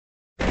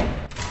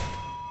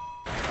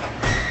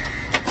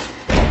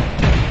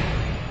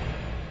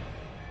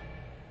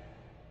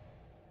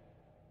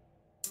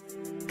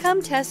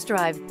Come test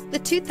drive the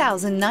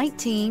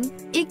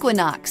 2019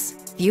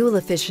 Equinox. Fuel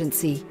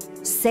efficiency,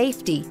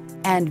 safety,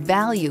 and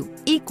value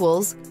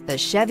equals the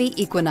Chevy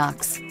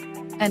Equinox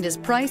and is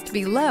priced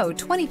below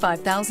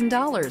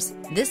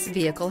 $25,000. This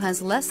vehicle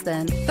has less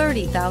than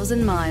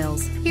 30,000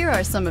 miles. Here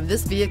are some of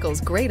this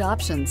vehicle's great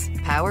options: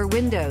 power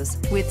windows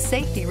with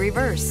safety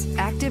reverse,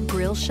 active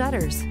grille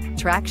shutters,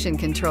 traction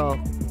control,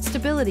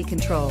 stability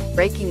control,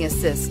 braking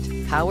assist,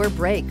 power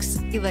brakes,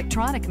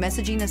 electronic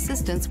messaging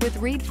assistance with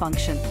read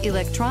function,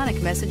 electronic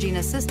messaging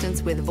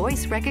assistance with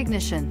voice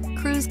recognition,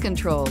 cruise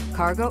control,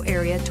 cargo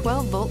area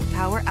 12-volt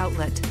power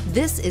outlet.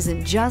 This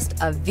isn't just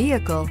a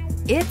vehicle,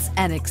 it's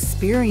an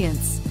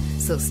experience.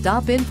 So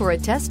stop in for a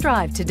test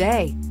drive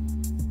today.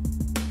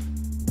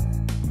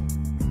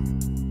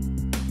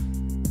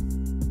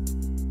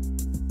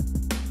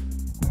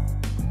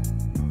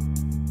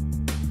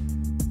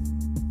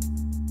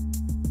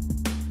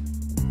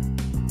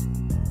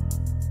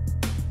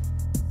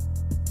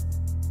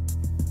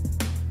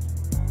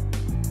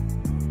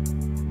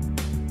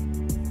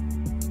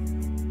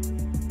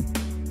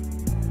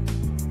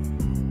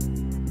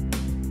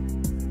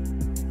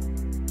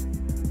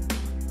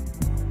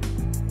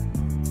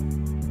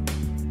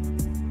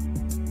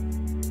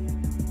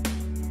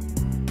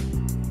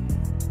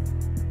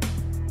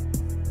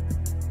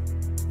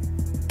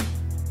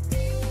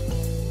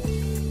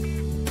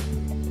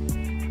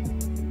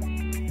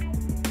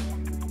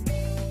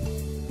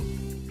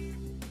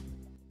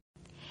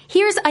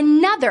 Here's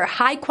another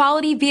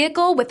high-quality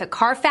vehicle with a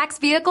CARFAX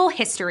Vehicle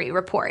History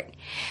Report.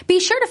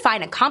 Be sure to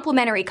find a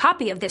complimentary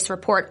copy of this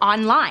report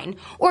online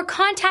or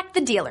contact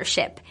the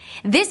dealership.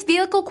 This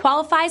vehicle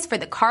qualifies for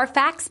the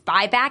CARFAX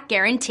Buyback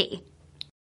Guarantee.